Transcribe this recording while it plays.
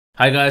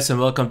Hi guys, and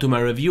welcome to my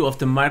review of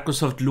the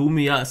Microsoft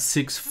Lumia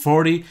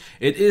 640.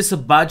 It is a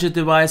budget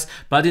device,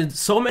 but in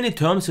so many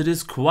terms it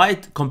is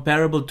quite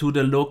comparable to the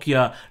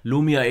Nokia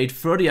Lumia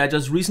 830 I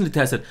just recently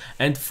tested.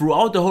 And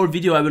throughout the whole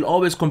video I will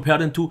always compare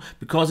them to,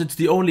 because it's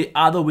the only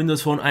other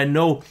Windows phone I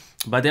know.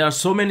 But there are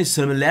so many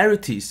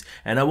similarities,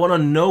 and I want to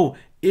know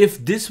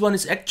if this one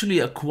is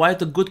actually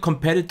quite a good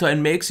competitor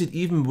and makes it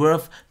even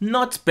worth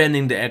not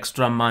spending the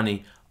extra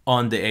money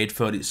on the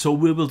 830. So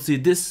we will see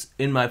this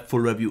in my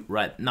full review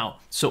right now.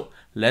 So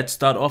let's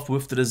start off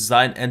with the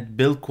design and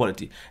build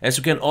quality. As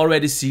you can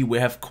already see, we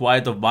have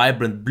quite a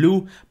vibrant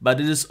blue, but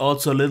it is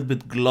also a little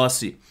bit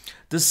glossy.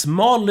 The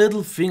small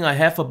little thing I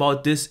have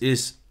about this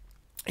is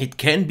it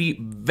can be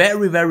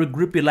very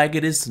grippy like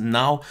it is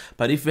now,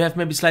 but if you have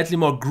maybe slightly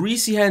more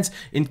greasy hands,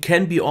 it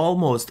can be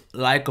almost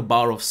like a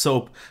bar of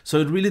soap. So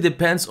it really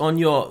depends on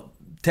your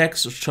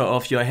texture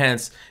of your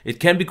hands. It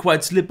can be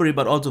quite slippery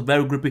but also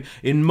very grippy.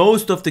 In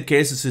most of the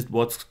cases it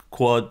was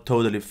quite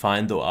totally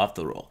fine though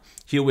after all.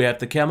 Here we have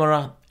the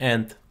camera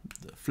and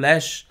the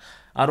flash.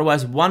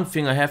 Otherwise, one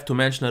thing I have to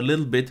mention a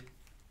little bit,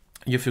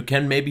 if you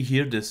can maybe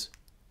hear this.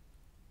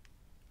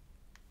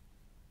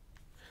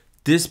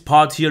 This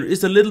part here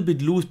is a little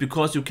bit loose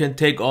because you can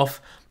take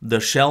off the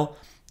shell,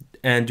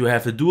 and you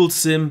have a dual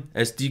SIM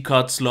SD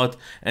card slot,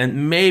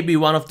 and maybe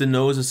one of the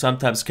noses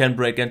sometimes can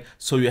break in,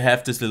 so you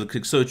have this little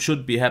click, so it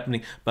should be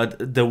happening.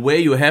 But the way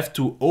you have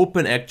to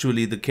open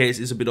actually the case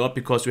is a bit odd,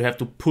 because you have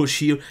to push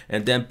here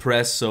and then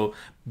press, so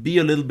be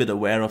a little bit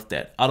aware of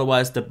that.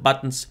 Otherwise the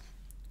buttons,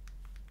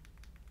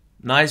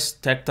 nice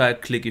tactile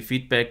clicky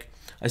feedback.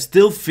 I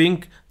still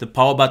think the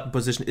power button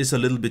position is a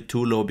little bit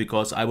too low,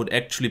 because I would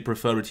actually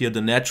prefer it here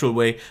the natural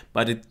way,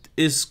 but it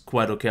is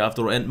quite okay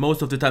after all. And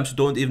most of the times you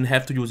don't even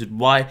have to use it.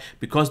 Why?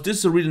 Because this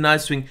is a really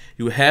nice thing.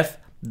 You have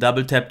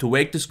double tap to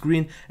wake the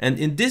screen, and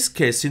in this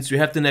case, since you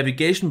have the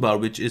navigation bar,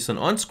 which is an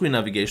on-screen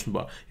navigation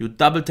bar, you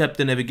double tap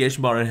the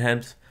navigation bar and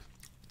have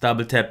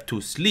double tap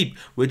to sleep,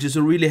 which is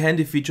a really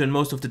handy feature, and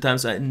most of the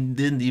times I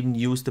didn't even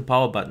use the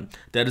power button.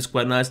 That is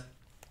quite nice.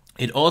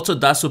 It also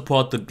does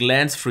support the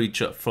glance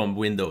feature from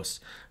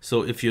Windows.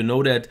 So if you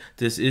know that,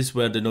 this is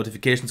where the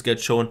notifications get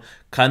shown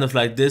kind of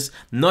like this.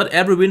 Not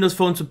every Windows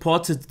phone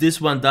supports it,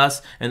 this one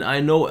does, and I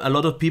know a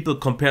lot of people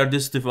compare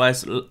this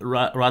device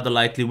rather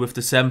likely with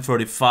the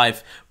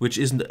 735, which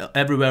isn't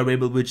everywhere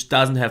available, which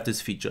doesn't have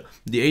this feature.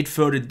 The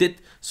 830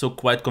 did, so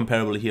quite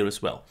comparable here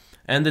as well.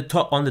 And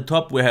on the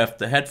top we have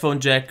the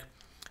headphone jack,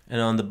 and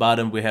on the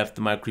bottom we have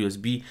the micro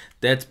USB.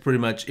 That's pretty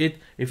much it.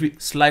 If we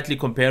slightly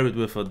compare it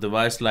with a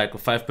device like a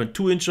 5.2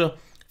 incher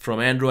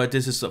from Android,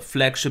 this is a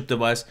flagship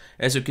device.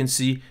 As you can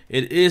see,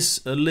 it is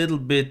a little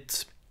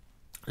bit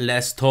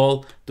less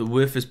tall. The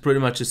width is pretty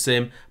much the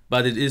same,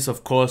 but it is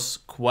of course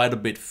quite a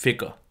bit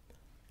thicker,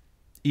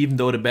 even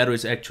though the battery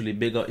is actually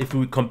bigger. If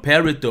we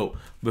compare it though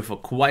with a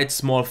quite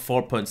small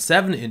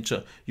 4.7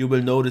 incher, you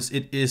will notice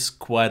it is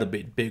quite a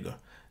bit bigger.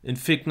 In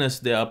thickness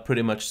they are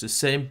pretty much the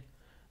same.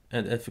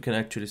 And if you can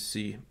actually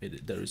see,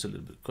 there is a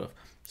little bit of curve.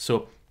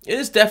 So it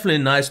is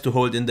definitely nice to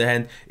hold in the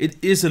hand.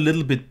 It is a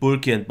little bit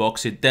bulky and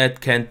boxy.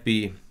 That can't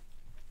be,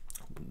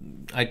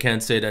 I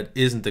can't say that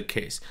isn't the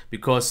case,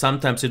 because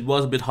sometimes it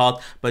was a bit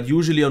hard, but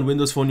usually on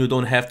Windows Phone you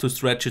don't have to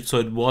stretch it, so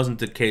it wasn't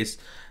the case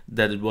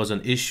that it was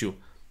an issue.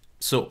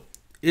 So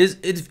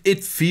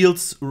it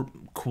feels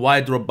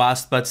quite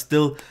robust, but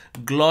still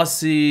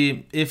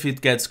glossy. If it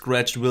gets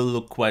scratched, will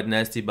look quite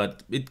nasty,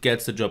 but it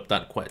gets the job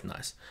done quite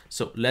nice.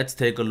 So let's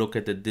take a look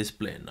at the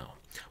display now.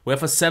 We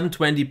have a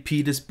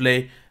 720p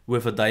display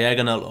with a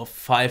diagonal of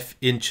 5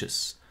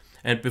 inches.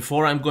 And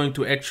before I'm going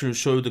to actually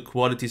show you the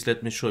qualities,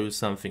 let me show you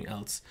something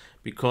else.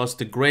 Because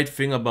the great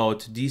thing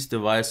about these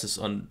devices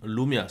on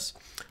Lumias,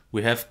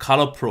 we have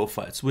color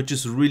profiles, which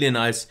is really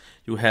nice.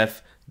 You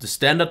have the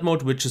standard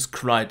mode, which is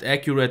quite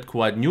accurate,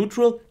 quite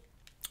neutral.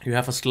 You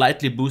have a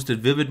slightly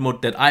boosted vivid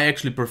mode that I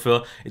actually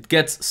prefer. It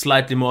gets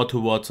slightly more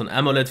towards an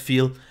AMOLED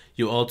feel.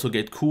 You also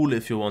get cool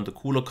if you want the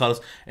cooler colors,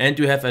 and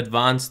you have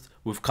advanced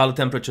with color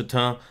temperature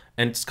turn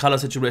and color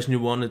saturation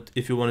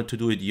if you wanted to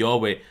do it your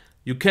way.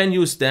 You can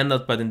use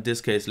standard, but in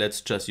this case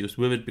let's just use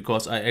vivid,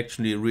 because I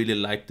actually really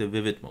like the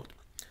vivid mode.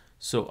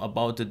 So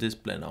about the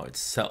display now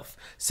itself.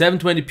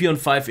 720p on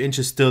 5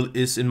 inches still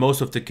is in most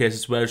of the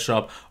cases very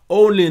sharp.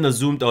 Only in a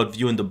zoomed out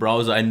view in the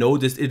browser I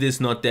noticed it is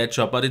not that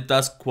sharp, but it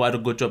does quite a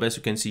good job, as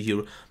you can see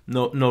here.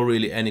 No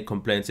really any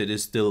complaints. It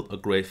is still a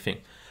great thing.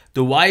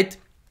 The white,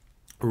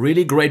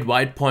 really great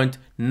white point,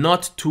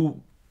 not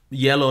too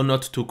yellow,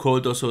 not too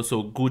cold also,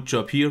 so good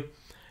job here.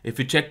 If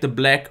you check the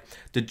black,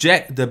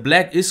 the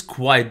black is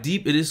quite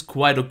deep, it is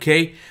quite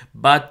okay,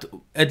 but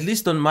at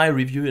least on my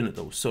review unit,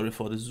 oh sorry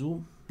for the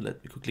zoom,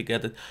 let me quickly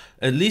get it.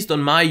 At least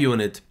on my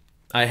unit,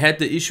 I had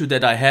the issue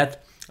that I had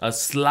a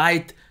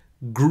slight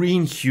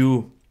green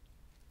hue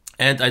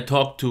and I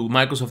talked to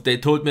Microsoft. They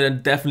told me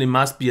that definitely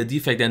must be a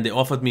defect, and they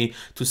offered me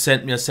to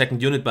send me a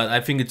second unit, but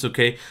I think it's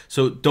okay.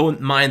 So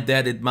don't mind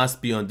that, it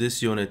must be on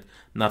this unit.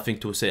 Nothing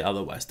to say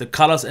otherwise. The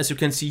colors, as you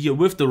can see here,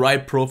 with the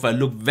right profile,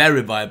 look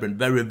very vibrant,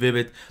 very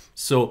vivid.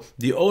 So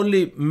the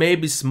only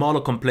maybe smaller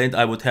complaint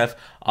I would have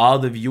are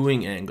the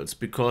viewing angles,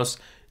 because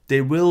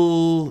they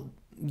will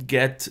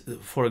get,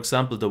 for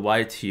example, the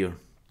white here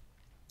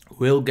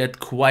will get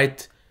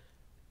quite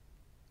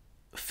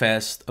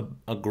fast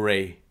a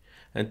gray.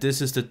 And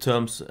this is the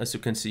terms, as you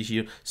can see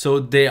here. So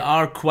they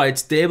are quite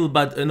stable,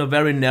 but in a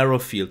very narrow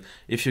field.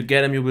 If you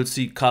get them, you will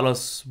see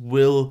colors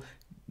will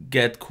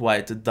get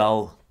quite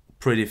dull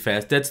pretty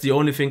fast. That's the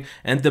only thing.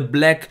 And the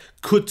black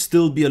could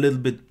still be a little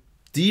bit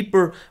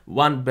deeper,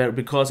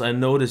 because I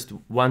noticed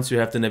once you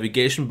have the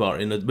navigation bar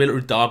in a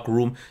very dark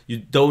room, you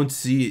don't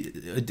see,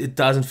 it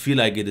doesn't feel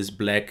like it is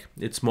black.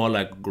 It's more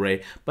like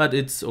gray, but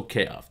it's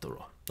okay after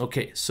all.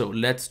 Okay, so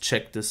let's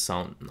check the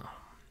sound now.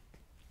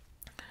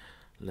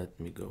 Let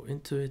me go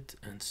into it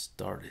and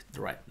start it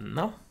right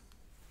now.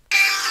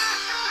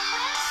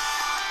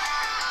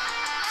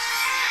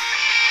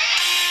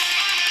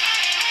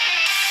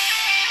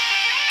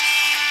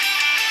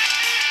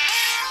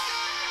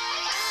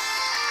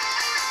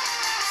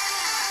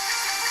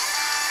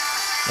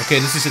 Okay,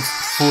 this is its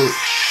full.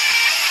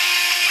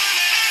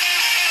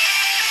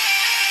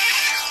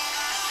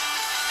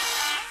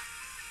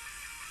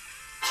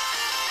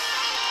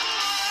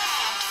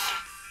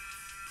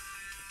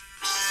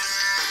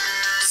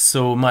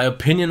 So my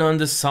opinion on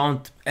the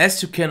sound,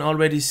 as you can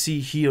already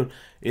see here,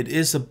 it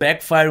is a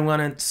backfiring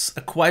one and it's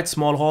a quite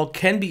small hall,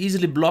 can be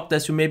easily blocked,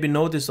 as you maybe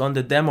noticed on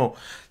the demo.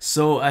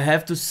 So I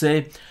have to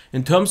say,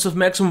 in terms of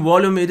maximum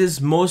volume, it is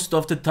most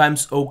of the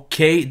times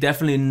okay,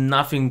 definitely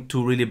nothing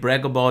to really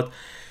brag about.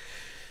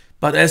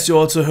 But as you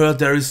also heard,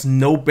 there is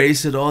no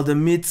bass at all. The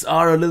mids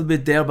are a little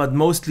bit there, but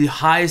mostly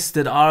highs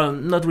that are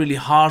not really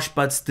harsh,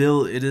 but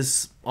still it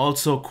is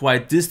also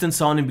quite distant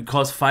sounding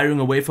because firing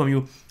away from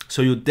you.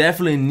 So you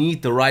definitely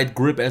need the right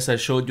grip, as I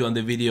showed you on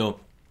the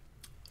video.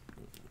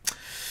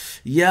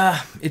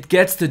 Yeah, it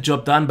gets the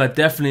job done, but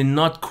definitely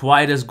not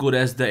quite as good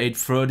as the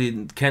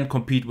 830. Can't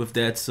compete with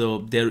that. So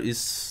there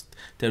is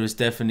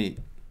definitely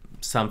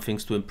some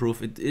things to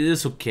improve. It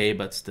is okay,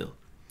 but still.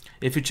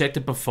 If you check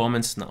the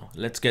performance now,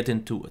 let's get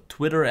into a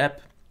Twitter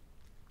app.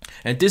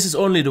 And this is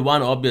only the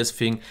one obvious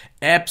thing.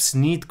 Apps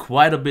need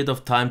quite a bit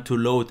of time to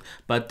load,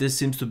 but this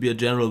seems to be a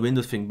general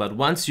Windows thing. But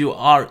once you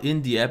are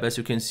in the app, as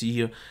you can see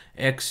here,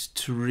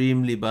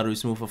 extremely buttery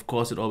smooth. Of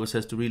course, it always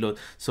has to reload.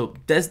 So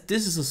this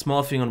is a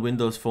small thing on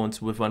Windows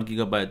phones with 1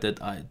 GB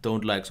that I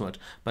don't like so much.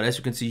 But as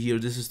you can see here,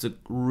 this is the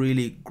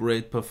really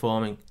great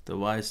performing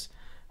device,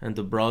 and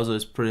the browser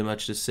is pretty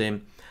much the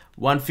same.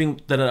 One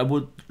thing that I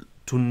would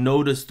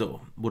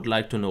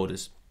like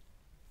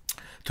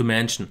to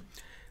mention.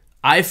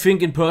 I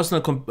think in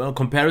personal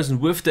comparison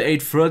with the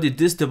 830,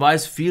 this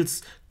device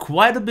feels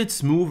quite a bit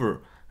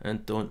smoother,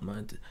 and don't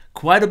mind it,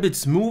 quite a bit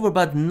smoother,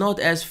 but not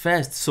as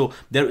fast. So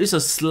there is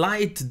a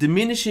slight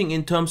diminishing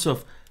in terms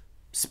of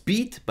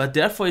speed, but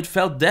therefore it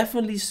felt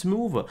definitely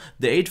smoother.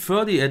 The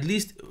 830, at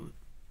least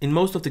in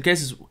most of the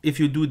cases, if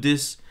you do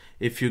this,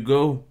 if you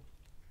go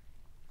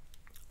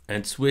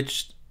and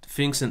switch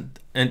things and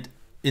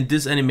in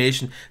this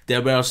animation,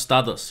 there were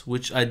stutters,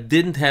 which I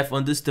didn't have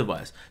on this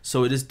device.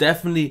 So it is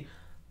definitely,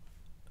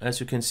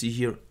 as you can see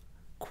here,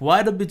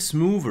 quite a bit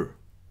smoother,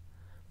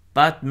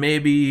 but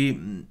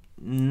maybe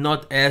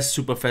not as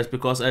super fast,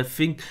 because I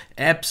think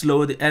app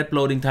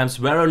loading times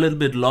were a little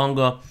bit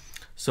longer.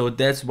 So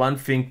that's one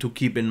thing to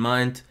keep in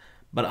mind.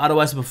 But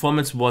otherwise, the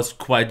performance was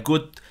quite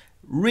good.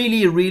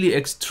 Really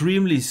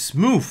extremely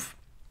smooth,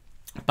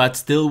 but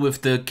still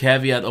with the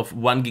caveat of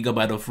 1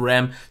 GB of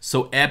RAM.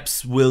 So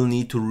apps will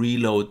need to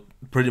reload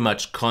pretty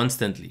much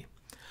constantly.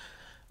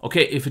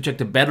 Okay, if you check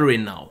the battery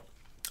now.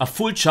 A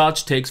full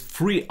charge takes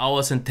 3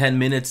 hours and 10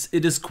 minutes.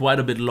 It is quite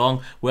a bit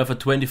long. We have a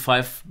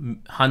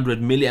 2500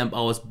 milliamp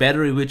hours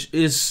battery, which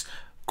is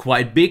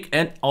quite big,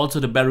 and also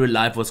the battery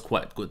life was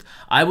quite good.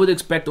 I would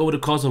expect over the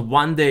course of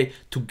one day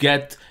to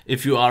get,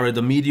 if you are at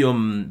a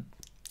medium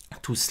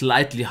to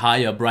slightly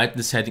higher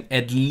brightness setting,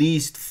 at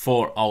least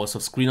 4 hours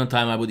of screen on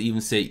time. I would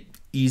even say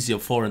easier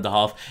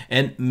 4.5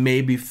 and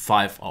maybe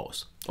 5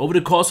 hours. Over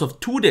the course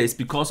of 2 days,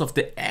 because of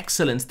the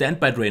excellent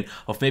standby drain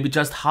of maybe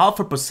just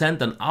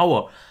 0.5% an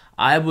hour,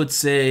 I would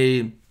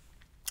say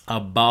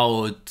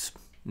about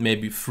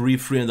maybe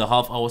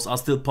 3.5 hours are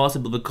still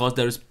possible, because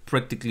there is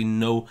practically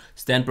no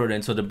standby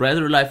drain. So the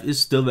battery life is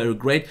still very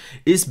great,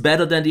 is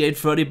better than the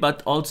 830,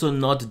 but also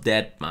not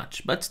that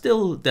much, but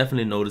still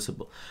definitely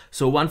noticeable.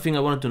 So one thing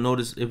I wanted to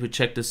notice, if we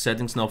check the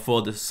settings now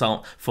for the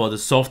sound, for the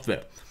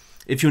software.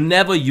 If you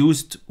never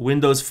used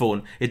Windows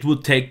Phone, it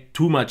would take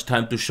too much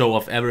time to show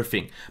off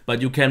everything. But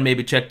you can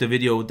maybe check the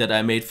video that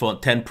I made for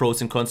 10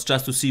 pros and cons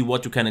just to see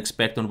what you can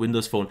expect on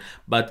Windows Phone.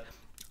 But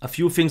a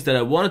few things that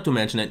I wanted to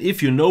mention, and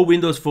if you know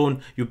Windows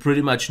Phone, you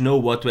pretty much know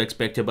what to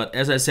expect here. But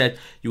as I said,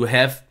 you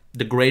have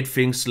the great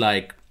things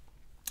like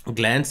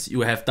glance.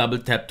 You have double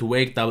tap to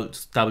wake,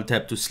 double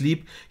tap to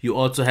sleep. You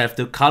also have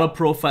the color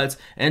profiles,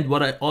 and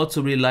what I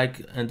also really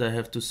like, and I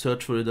have to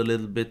search for it a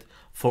little bit,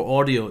 for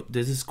audio,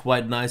 this is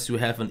quite nice. You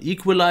have an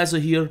equalizer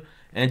here,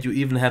 and you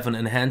even have an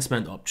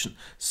enhancement option.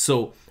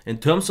 So in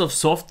terms of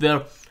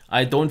software,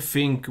 I don't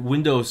think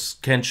Windows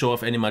can show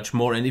off any much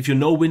more, and if you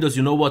know Windows,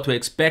 you know what to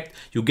expect.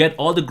 You get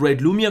all the great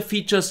Lumia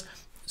features,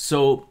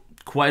 so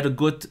quite a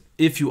good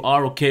if you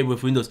are okay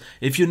with Windows.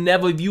 If you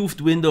never used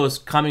Windows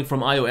coming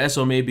from iOS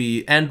or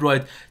maybe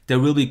Android, there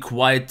will be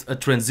quite a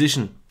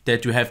transition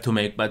that you have to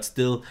make, but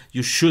still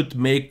you should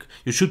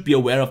be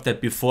aware of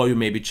that before you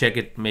maybe check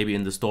it maybe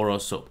in the store or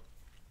so.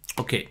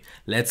 Okay,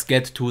 let's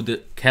get to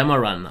the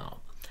camera now.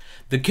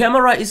 The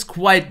camera is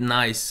quite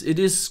nice, it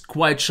is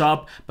quite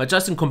sharp, but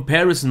just in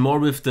comparison more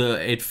with the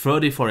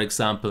 830 for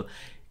example,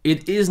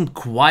 it isn't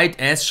quite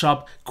as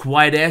sharp,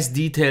 quite as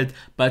detailed,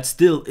 but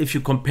still, if you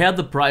compare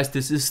the price,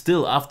 this is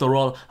still, after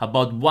all,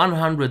 about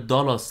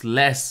 $100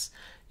 less.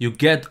 You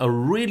get a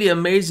really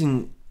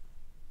amazing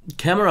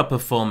camera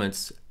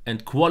performance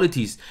and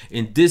qualities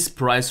in this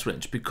price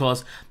range,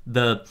 because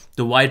the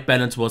white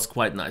balance was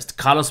quite nice. The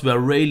colors were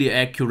really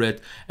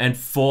accurate, and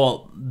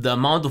for the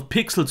amount of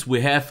pixels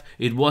we have,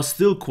 it was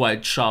still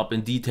quite sharp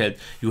and detailed.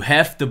 You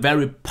have the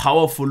very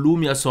powerful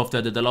Lumia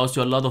software that allows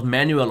you a lot of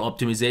manual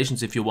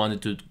optimizations if you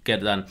wanted to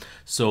get done.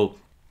 So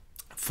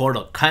for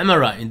the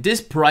camera in this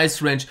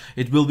price range,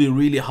 it will be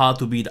really hard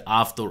to beat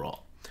after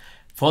all.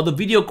 For the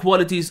video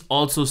qualities,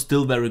 also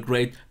still very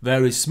great,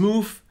 very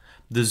smooth.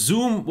 The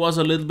zoom was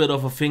a little bit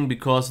of a thing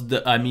because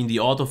the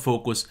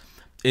autofocus,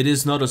 it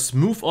is not a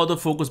smooth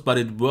autofocus, but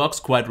it works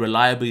quite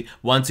reliably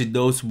once it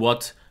knows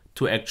what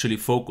to actually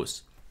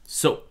focus.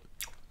 So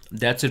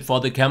that's it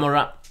for the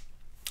camera.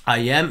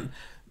 I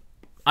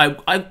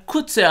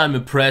could say I'm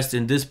impressed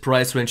in this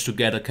price range to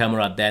get a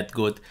camera that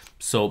good.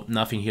 So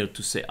nothing here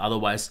to say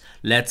otherwise.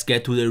 Let's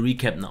get to the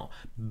recap now.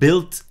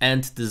 Build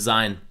and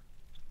design.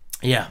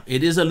 Yeah,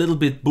 it is a little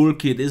bit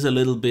bulky, it is a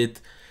little bit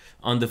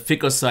on the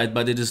thicker side,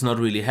 but it is not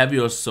really heavy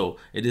or so.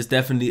 It is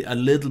definitely a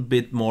little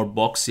bit more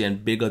boxy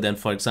and bigger than,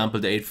 for example,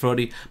 the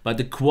 830, but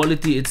the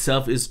quality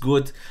itself is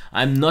good.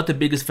 I'm not the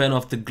biggest fan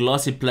of the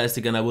glossy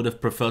plastic, and I would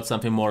have preferred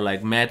something more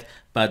like matte,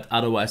 but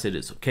otherwise it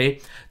is okay.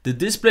 The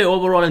display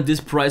overall in this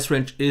price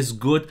range is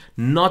good,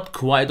 not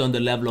quite on the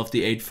level of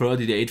the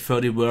 830. The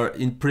 830 were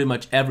in pretty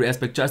much every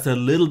aspect just a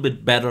little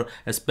bit better,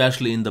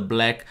 especially in the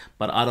black,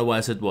 but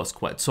otherwise it was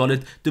quite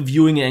solid. The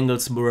viewing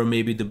angles were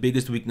maybe the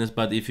biggest weakness,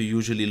 but if you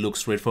usually look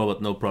straight forward,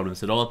 no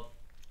problems at all.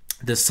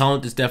 The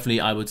sound is definitely,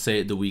 I would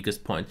say, the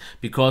weakest point,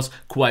 because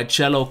quite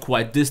shallow,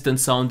 quite distant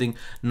sounding,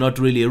 not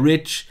really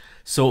rich.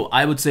 So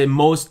I would say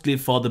mostly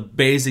for the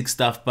basic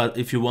stuff, but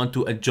if you want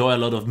to enjoy a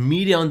lot of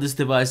media on this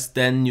device,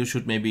 then you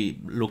should maybe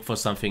look for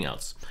something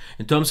else.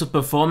 In terms of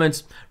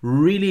performance,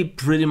 really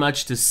pretty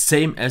much the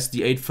same as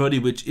the 830,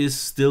 which is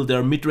still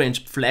their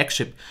mid-range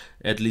flagship,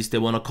 at least they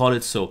want to call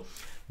it so.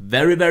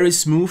 Very, very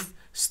smooth,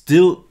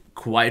 still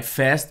quite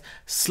fast,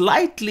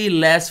 slightly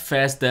less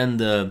fast than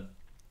the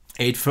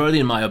 830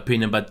 in my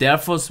opinion, but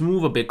therefore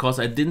smoother because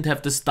I didn't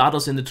have the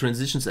stutters in the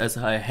transitions as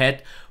I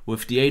had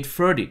with the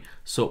 830.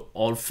 So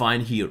all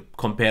fine here,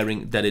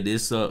 comparing that it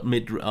is a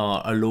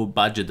low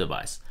budget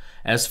device.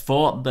 As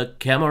for the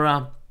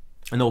camera,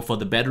 for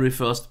the battery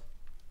first,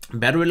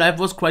 battery life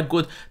was quite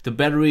good. The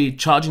battery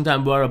charging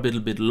time were a little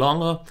bit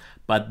longer,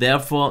 but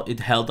therefore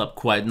it held up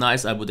quite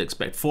nice. I would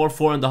expect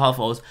 4.5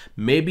 hours,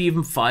 maybe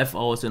even 5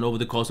 hours, and over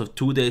the course of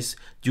 2 days,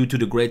 due to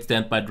the great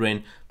standby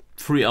drain,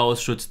 3 hours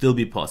should still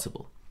be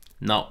possible.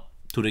 Now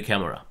to the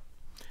camera.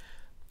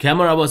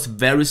 Camera was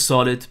very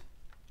solid,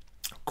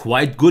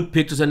 quite good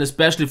pictures, and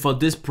especially for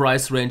this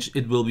price range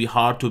it will be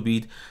hard to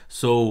beat.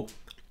 So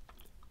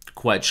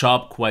quite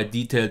sharp, quite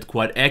detailed,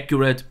 quite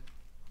accurate,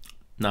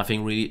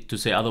 nothing really to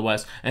say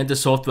otherwise. And the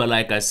software,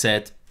 like I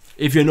said,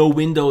 if you know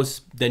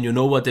Windows, then you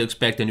know what to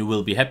expect and you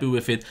will be happy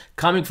with it.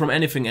 Coming from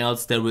anything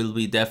else, there will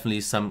be definitely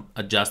some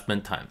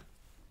adjustment time.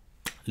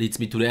 Leads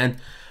me to the end.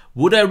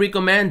 Would I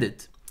recommend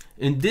it?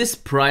 In this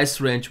price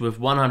range with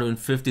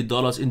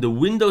 $150 in the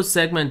Windows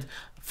segment,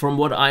 from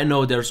what I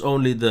know, there's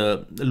only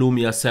the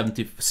Lumia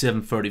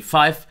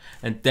 735,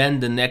 and then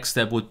the next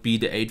step would be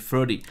the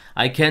 830.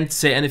 I can't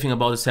say anything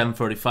about the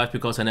 735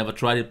 because I never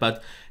tried it,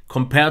 but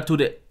compared to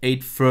the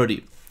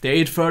 830, the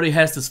 830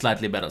 has the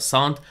slightly better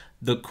sound,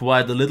 the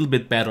quite a little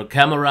bit better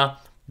camera,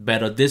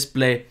 better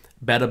display,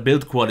 better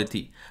build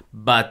quality.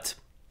 But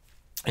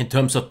in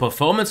terms of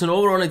performance and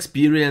overall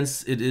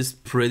experience, it is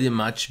pretty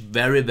much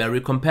very, very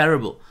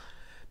comparable.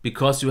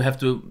 Because you have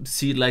to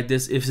see it like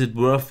this, is it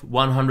worth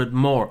 100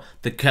 more?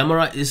 The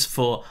camera is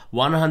for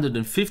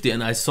 150,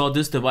 and I saw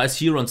this device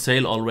here on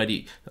sale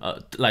already,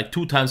 like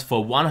 2 times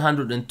for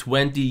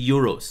 120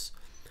 euros.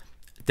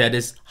 That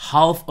is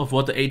half of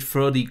what the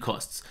 830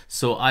 costs.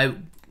 So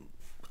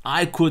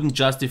I couldn't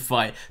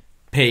justify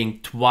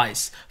paying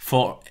twice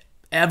for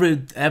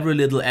every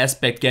little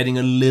aspect getting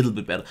a little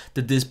bit better.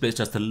 The display is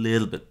just a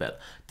little bit better.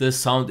 The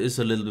sound is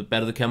a little bit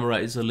better. The camera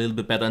is a little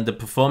bit better, and the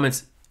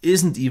performance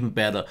isn't even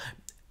better.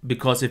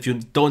 because if you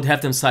don't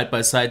have them side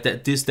by side,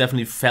 that this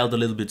definitely felt a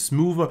little bit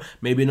smoother,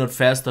 maybe not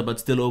faster, but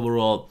still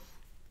overall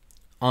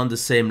on the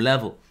same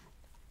level.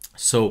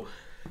 So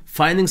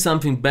finding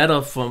something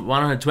better from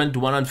 $120 to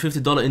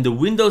 $150 in the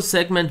Windows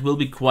segment will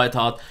be quite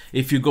hard.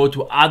 If you go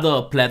to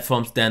other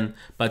platforms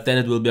but then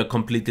it will be a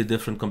completely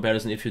different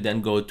comparison if you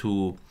then go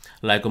to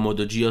like a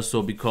Moto G or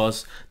so,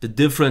 because the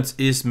difference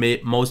is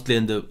mostly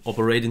in the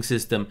operating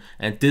system,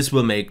 and this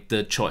will make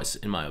the choice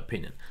in my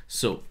opinion.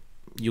 So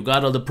you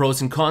got all the pros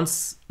and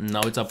cons.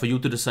 Now it's up for you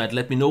to decide.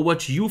 Let me know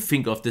what you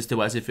think of this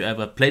device if you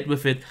ever played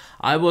with it.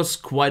 I was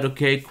quite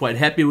okay, quite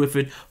happy with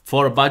it.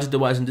 For a budget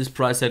device in this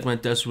price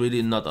segment, there's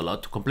really not a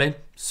lot to complain.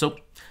 So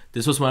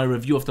this was my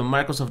review of the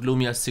Microsoft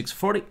Lumia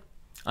 640.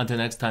 Until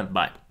next time,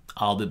 bye.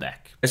 I'll be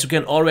back. As you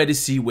can already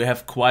see, we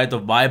have quite a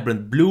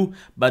vibrant blue,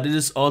 but it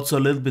is also a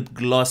little bit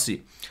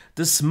glossy.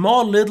 The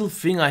small little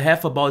thing I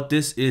have about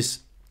this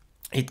is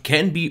it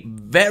can be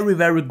very,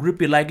 very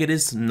grippy like it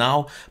is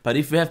now, but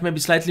if you have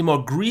maybe slightly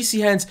more greasy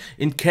hands,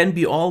 it can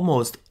be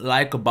almost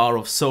like a bar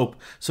of soap.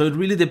 So it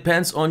really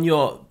depends on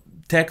your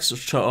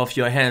texture of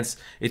your hands.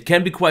 It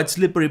can be quite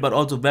slippery, but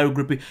also very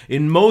grippy.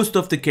 In most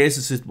of the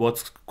cases, it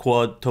was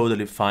quite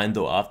totally fine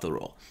though after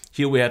all.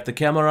 Here we have the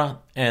camera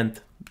and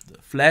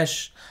the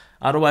flash.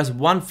 Otherwise,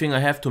 one thing I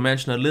have to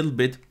mention a little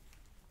bit,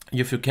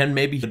 if you can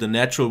maybe the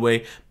natural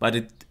way, but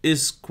it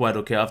is quite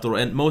okay after all,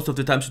 and most of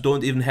the times you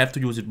don't even have to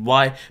use it.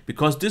 Why?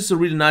 Because this is a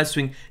really nice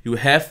thing. You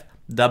have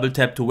double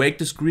tap to wake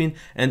the screen,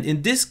 and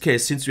in this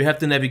case, since you have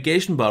the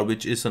navigation bar,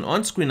 which is an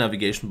on-screen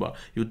navigation bar,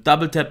 you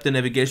double tap the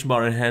navigation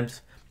bar and have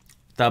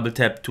double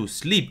tap to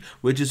sleep,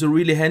 which is a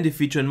really handy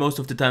feature, and most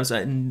of the times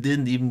I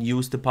didn't even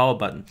use the power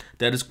button.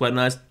 That is quite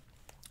nice.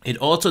 It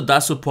also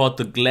does support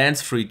the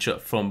glance feature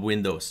from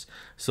Windows.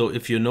 So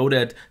if you know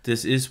that,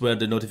 this is where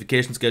the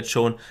notifications get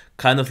shown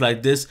kind of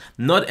like this.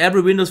 Not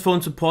every Windows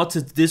phone supports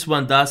it, this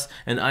one does,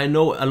 and I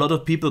know a lot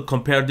of people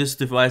compare this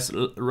device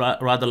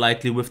rather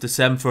likely with the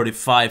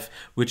 735,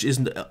 which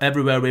isn't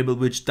everywhere available,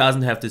 which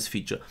doesn't have this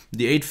feature.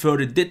 The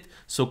 830 did,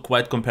 so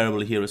quite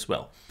comparable here as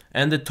well.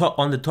 And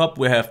on the top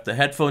we have the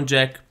headphone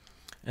jack,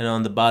 and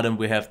on the bottom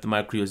we have the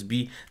micro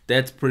USB.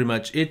 That's pretty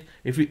much it.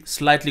 If we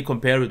slightly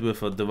compare it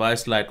with a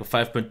device like a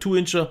 5.2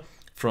 incher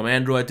from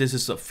Android, this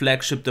is a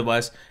flagship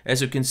device.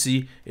 As you can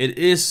see, it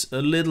is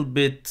a little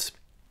bit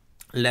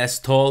less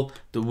tall.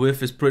 The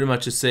width is pretty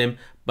much the same,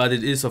 but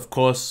it is of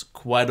course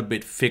quite a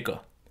bit thicker,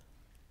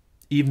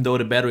 even though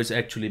the battery is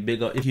actually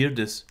bigger. If you hear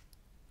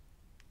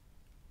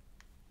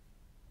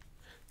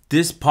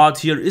this part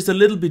here is a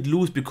little bit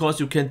loose because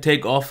you can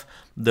take off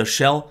the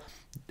shell,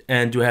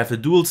 and you have a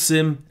dual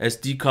SIM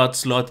SD card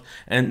slot,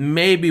 and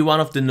maybe one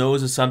of the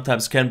noses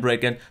sometimes can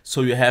break in,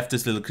 so you have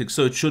this little click,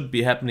 so it should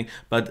be happening.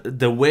 But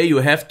the way you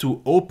have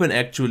to open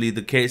actually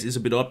the case is a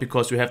bit odd,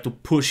 because you have to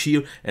push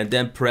here and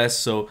then press,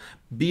 so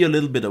be a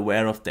little bit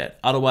aware of that.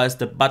 Otherwise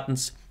the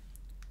buttons,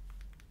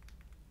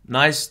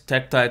 nice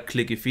tactile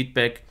clicky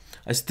feedback.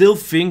 I still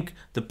think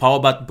the power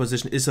button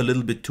position is a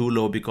little bit too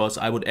low, because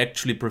I would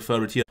actually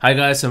prefer it here. Hi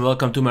guys, and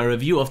welcome to my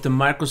review of the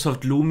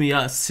Microsoft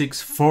Lumia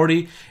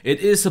 640. It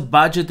is a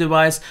budget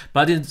device,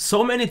 but in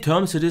so many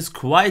terms it is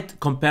quite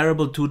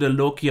comparable to the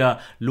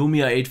Nokia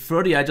Lumia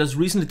 830 I just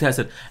recently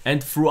tested.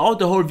 And throughout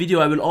the whole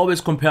video I will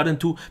always compare them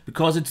to,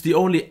 because it's the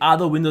only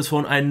other Windows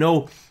phone I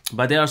know.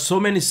 But there are so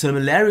many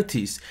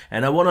similarities,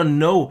 and I want to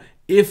know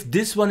if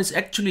this one is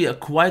actually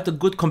quite a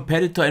good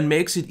competitor and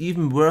makes it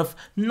even worth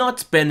not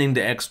spending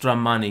the extra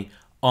money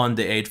on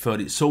the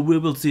 830. So we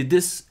will see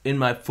this in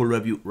my full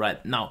review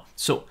right now.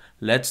 So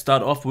let's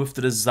start off with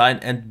the design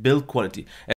and build quality.